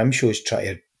 and Grimshaw's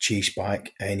trying to chase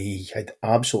back, and he had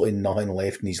absolutely nothing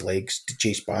left in his legs to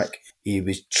chase back. He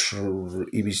was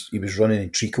running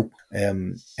in treacle,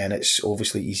 and it's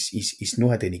obviously he's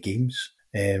not had any games.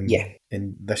 And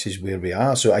this is where we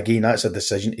are. So again, that's a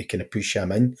decision to kind of push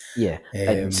him in.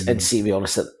 And see, to be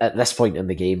honest, at this point in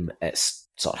the game, it's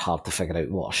sort of hard to figure out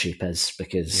what our shape is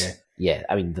because,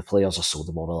 I mean, the players are so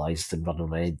demoralised and running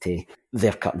around.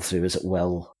 They're cutting through as it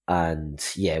will, and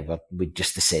we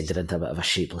just descended into a bit of a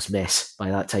shapeless mess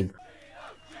by that time.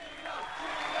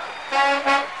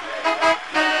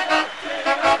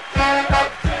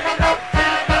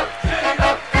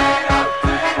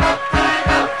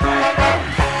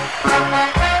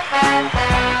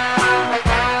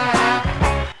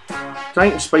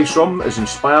 Giant Spice Rum is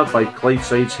inspired by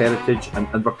Clydeside's heritage and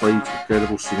Inverclyde's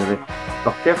incredible scenery.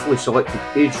 Their carefully selected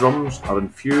aged rums are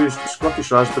infused with Scottish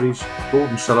raspberries,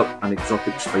 golden syrup and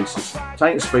exotic spices.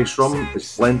 Giant Spice Rum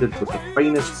is blended with the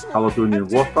finest Caledonian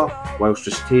water whilst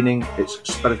retaining its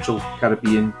spiritual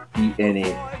Caribbean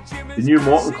DNA. The new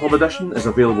Morton Club edition is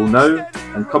available now,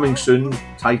 and coming soon,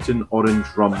 Titan Orange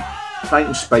Rum.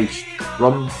 Titan Spice,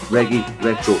 rum, reggae,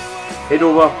 retro. Head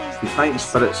over to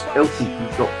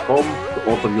TitanSpiritsLTD.com to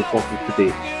order your bottle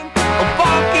today.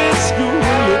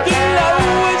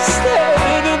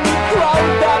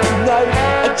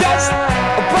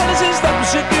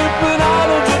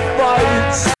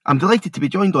 I'm delighted to be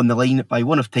joined on the line by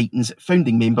one of Titan's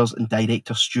founding members and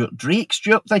director, Stuart Drake.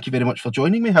 Stuart, thank you very much for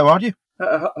joining me. How are you?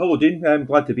 Hello, Dean. I'm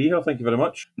glad to be here. Thank you very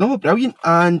much. No, brilliant.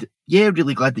 And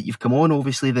really glad that you've come on.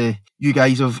 Obviously, you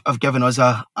guys have given us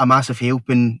a massive help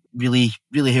and really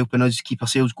helping us keep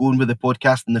ourselves going with the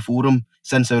podcast and the forum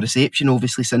since our reception,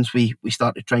 obviously, since we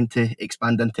started trying to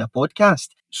expand into a podcast.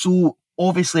 So,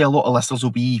 obviously, a lot of listeners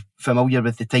will be familiar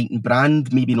with the Titan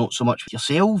brand, maybe not so much with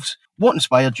yourselves. What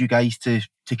inspired you guys to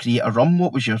create a rum?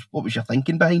 What was your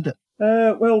thinking behind it?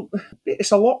 Well,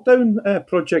 it's a lockdown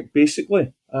project,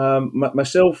 basically.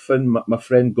 Myself and my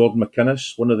friend Gordon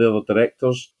McInnes, one of the other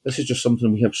directors, this is just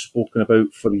something we have spoken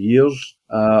about for years.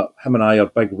 Him and I are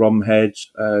big rum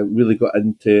heads, really got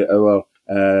into our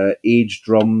aged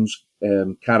rums,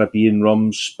 Caribbean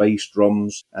rums, spiced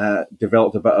rums,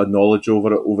 developed a bit of knowledge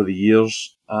over it over the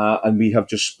years. And we have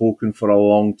just spoken for a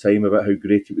long time about how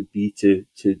great it would be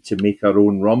to make our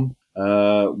own rum.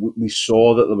 We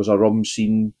saw that there was a rum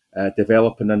scene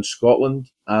developing in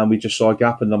Scotland, and we just saw a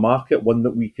gap in the market, one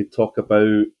that we could talk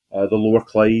about the Lower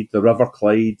Clyde, the River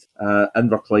Clyde,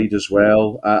 Inverclyde as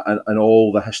well, and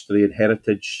all the history and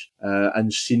heritage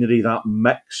and scenery, that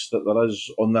mix that there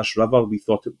is on this river. We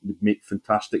thought it would make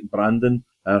fantastic branding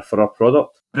for our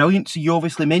product. Brilliant. So you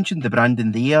obviously mentioned the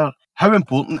branding there. How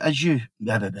important is you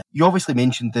obviously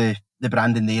mentioned the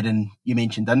branding there, and you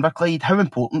mentioned Inverclyde. How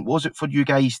important was it for you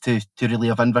guys to really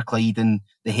have Inverclyde and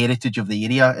the heritage of the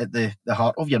area at the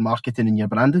heart of your marketing and your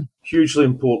branding? Hugely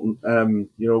important.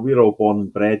 We're all born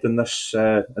and bred in this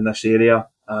area.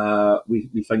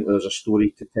 We think there's a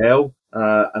story to tell,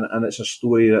 and it's a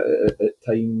story that at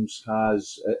times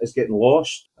is getting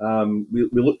lost. We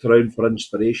looked around for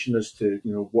inspiration as to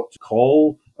what to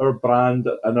call our brand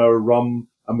and our rum,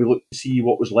 and we looked to see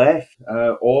what was left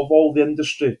of all the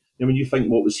industry. When you think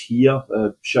what was here,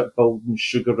 shipbuilding,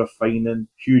 sugar refining,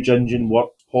 huge engine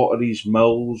works, potteries,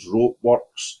 mills, rope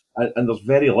works, and there's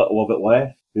very little of it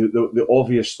left. The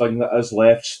obvious thing that is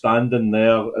left standing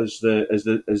there is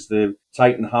the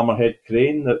Titan Hammerhead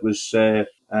crane that was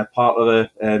part of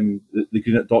the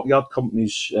Greenock Dockyard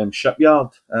Company's shipyard,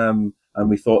 and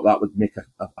we thought that would make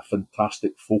a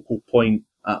fantastic focal point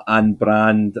and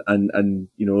brand, and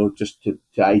just to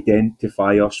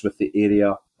identify us with the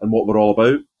area and what we're all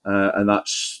about. And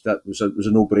that was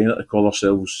a no-brainer to call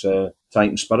ourselves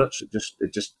Titan Spirits.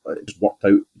 It just worked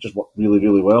out. It just worked really,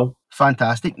 really well.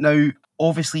 Fantastic. Now,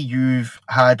 obviously, you've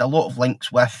had a lot of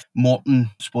links with Morton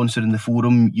sponsoring the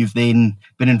forum. You've then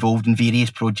been involved in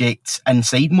various projects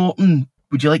inside Morton.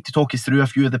 Would you like to talk us through a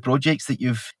few of the projects that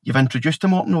you've introduced to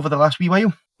Morton over the last wee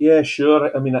while? Yeah,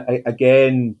 sure. I mean, I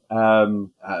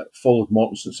followed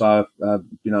Morton since I've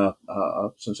been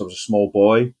since I was a small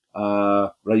boy.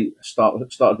 Started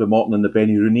with Morton in the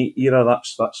Benny Rooney era.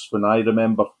 That's when I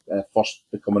remember first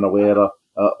becoming aware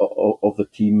of the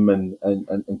team and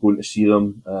going to see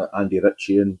them, Andy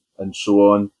Ritchie and so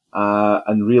on.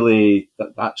 And really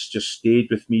that's just stayed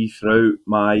with me throughout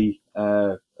my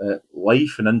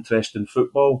life and interest in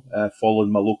football,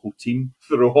 following my local team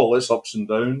through all its ups and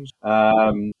downs.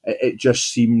 It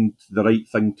just seemed the right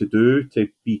thing to do to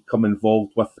become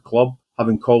involved with the club.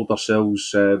 Having called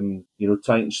ourselves,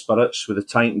 Titan Spirits, with the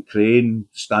Titan crane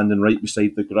standing right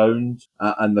beside the ground,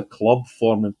 and the club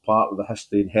forming part of the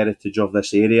history and heritage of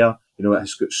this area. It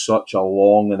has got such a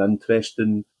long and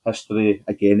interesting history.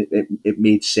 Again, it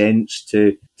made sense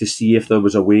to see if there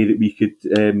was a way that we could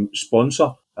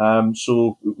sponsor.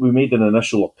 So we made an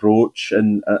initial approach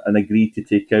and agreed to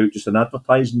take out just an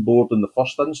advertising board in the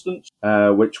first instance,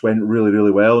 which went really,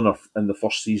 really well in the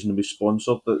first season we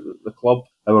sponsored the club.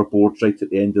 Our board's right at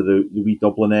the end of the wee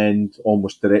Dublin end,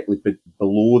 almost directly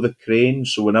below the crane.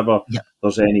 So whenever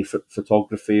there's any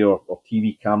photography or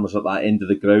TV cameras at that end of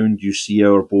the ground, you see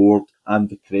our board and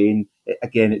the crane.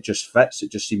 It just fits.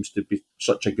 It just seems to be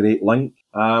such a great link.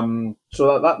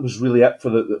 So that was really it for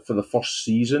the first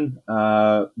season.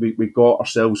 We got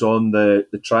ourselves on the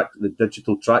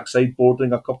digital trackside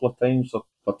boarding a couple of times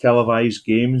for televised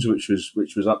games, which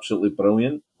was absolutely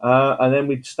brilliant. And then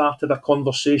we started a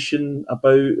conversation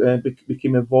about,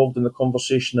 became involved in the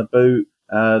conversation about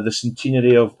the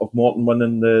centenary of Morton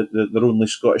winning their only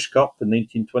Scottish Cup in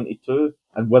 1922,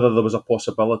 and whether there was a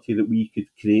possibility that we could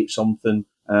create something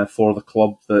for the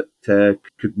club that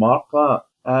could mark that.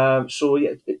 So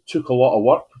it took a lot of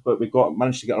work, but we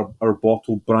managed to get our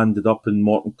bottle branded up in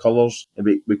Morton colours, and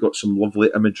we got some lovely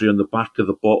imagery on the back of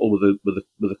the bottle with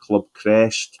the club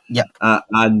crest,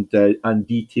 and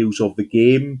details of the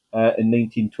game in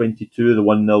 1922, the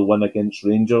 1-0 win against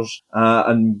Rangers,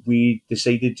 and we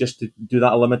decided just to do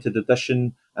that a limited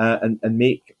edition and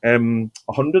make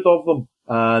 100 of them.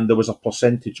 And there was a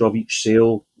percentage of each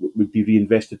sale would be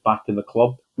reinvested back in the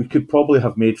club. We could probably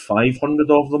have made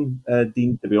 500 of them,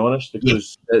 Dean, to be honest,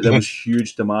 because there was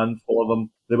huge demand for them.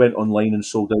 They went online and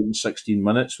sold out in 16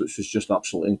 minutes, which was just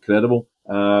absolutely incredible.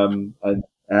 And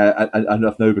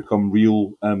have now become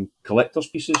real collector's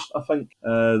pieces, I think.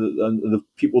 And the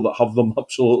people that have them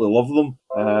absolutely love them.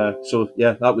 So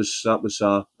yeah, that was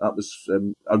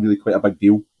a really quite a big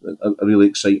deal, a really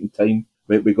exciting time.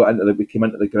 We came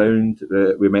into the ground,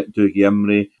 we met Dougie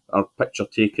Imrie, our picture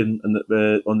taken on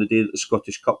the day that the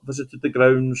Scottish Cup visited the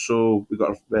ground. So we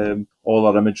got all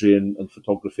our imagery and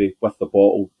photography with the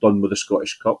bottle done with the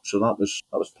Scottish Cup. So that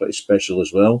was pretty special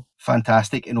as well.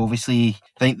 Fantastic. And obviously,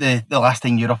 I think the last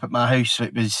time you were up at my house,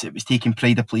 it was taking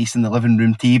pride of place in the living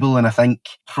room table, and I think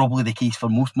probably the case for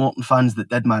most Morton fans that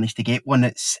did manage to get one.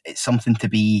 It's something to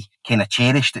be kind of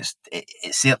cherished. It's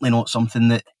certainly not something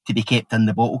that to be kept in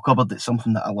the bottle cupboard. It's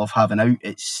something that I love having out.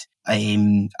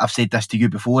 I've said this to you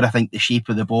before, I think the shape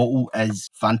of the bottle is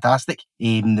fantastic.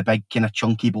 The big kind of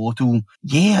chunky bottle.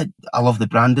 Yeah, I love the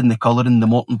branding, the colouring. The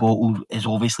Morton bottle is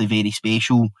obviously very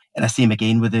special. And the same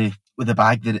again with the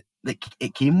bag that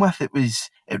it came with. It was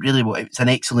an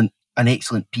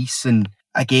excellent piece. And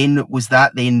again, was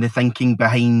that then the thinking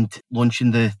behind launching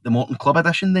the Morton Club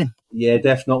edition then? Yeah,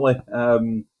 definitely.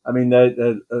 I mean,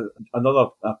 another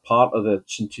part of the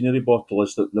centenary bottle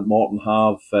is that the Morton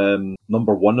have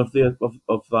number one of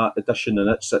that edition, and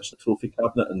it sits in the trophy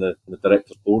cabinet in the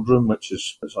director's boardroom, which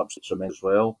is absolutely tremendous as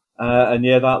well. And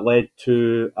yeah, that led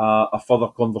to a further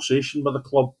conversation with the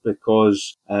club,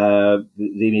 because they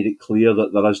made it clear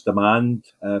that there is demand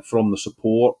from the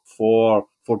support for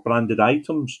branded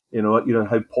items. You know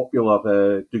how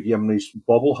popular Dougie Imrie's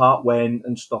bobble hat went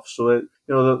and stuff. So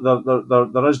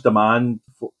there is demand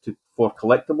for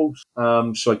collectibles.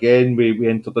 So again, we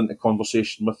entered into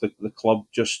conversation with the club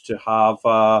just to have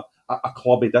a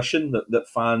club edition that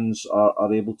fans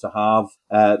are able to have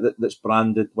that's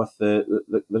branded with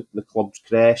the club's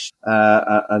crest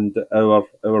and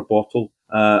our bottle.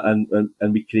 And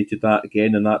we created that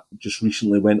again, and that just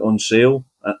recently went on sale,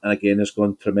 and again has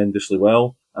gone tremendously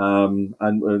well. And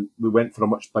we went for a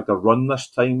much bigger run this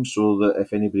time, so that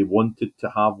if anybody wanted to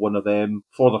have one of them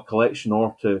for their collection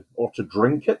or to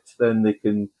drink it, then they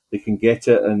can get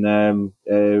it, and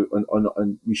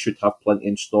we should have plenty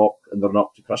in stock, and they're not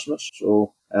up to Christmas.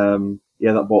 So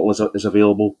yeah, that bottle is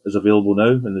available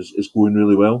now, and is going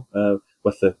really well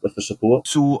with the support.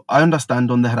 So I understand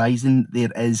on the horizon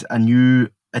there is a new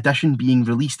edition being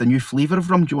released, a new flavour of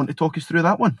rum. Do you want to talk us through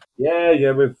that one?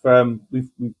 Yeah, we've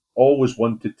always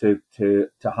wanted to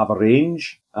have a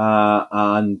range,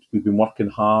 and we've been working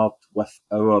hard with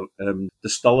our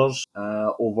distillers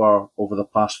over the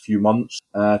past few months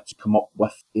to come up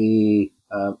with a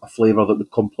flavour that would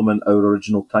complement our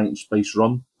original Titan Spice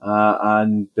rum,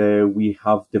 and we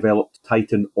have developed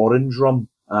Titan Orange rum,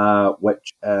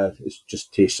 which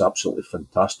just tastes absolutely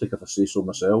fantastic, if I say so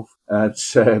myself.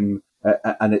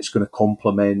 And it's going to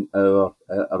complement our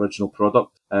original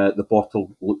product. The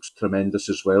bottle looks tremendous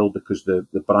as well, because the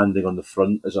branding on the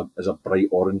front is a bright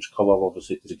orange colour,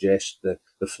 obviously to suggest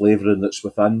the flavouring that's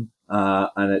within.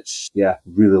 And it's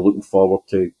really looking forward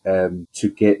to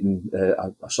getting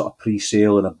a sort of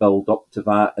pre-sale and a build up to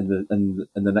that in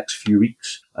the next few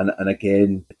weeks. And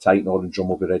again, the Titan Orange rum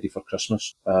will be ready for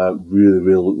Christmas.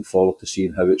 Really looking forward to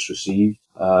seeing how it's received.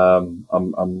 I'm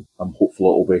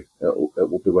hopeful it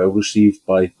will be well received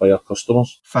by our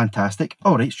customers. Fantastic.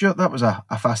 All right, Stuart, that was a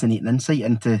fascinating insight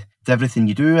into everything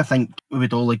you do. I think we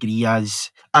would all agree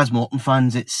as Morton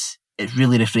fans, it's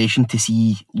really refreshing to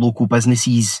see local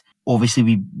businesses. Obviously,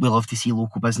 we love to see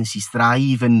local businesses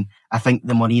thrive, and I think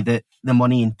the money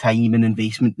and time and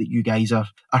investment that you guys are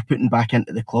putting back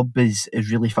into the club is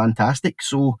really fantastic.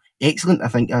 So excellent. I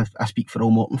think I speak for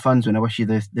all Morton fans when I wish you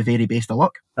the very best of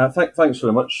luck. Thanks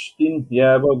very much, Dean.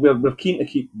 Yeah, well, we're keen to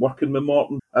keep working with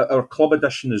Morton. Our club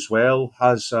edition as well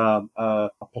has a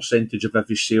percentage of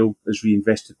every sale is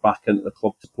reinvested back into the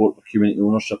club to support the community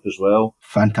ownership as well.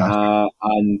 Fantastic.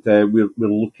 And we're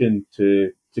looking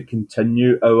to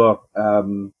continue our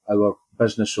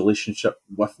business relationship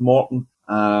with Morton,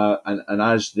 and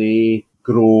as they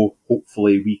grow,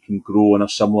 hopefully we can grow on a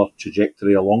similar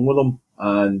trajectory along with them.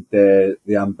 And the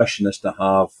ambition is to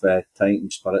have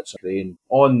Titan Spirits Crane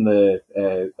on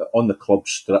the club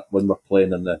strip when we're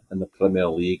playing in the Premier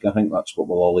League. I think that's what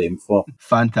we'll all aim for.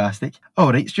 Fantastic.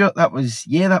 All right, Stuart, that was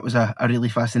a really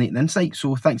fascinating insight.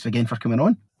 So thanks again for coming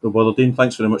on. No bother, Dean.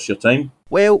 Thanks very much for your time.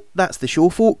 Well, that's the show,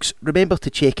 folks. Remember to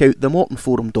check out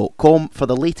themortonforum.com for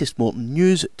the latest Morton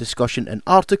news, discussion and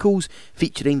articles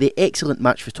featuring the excellent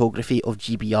match photography of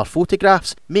GBR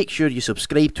photographs. Make sure you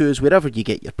subscribe to us wherever you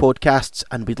get your podcasts,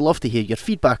 and we'd love to hear your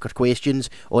feedback or questions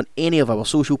on any of our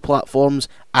social platforms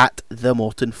at The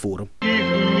Morton Forum.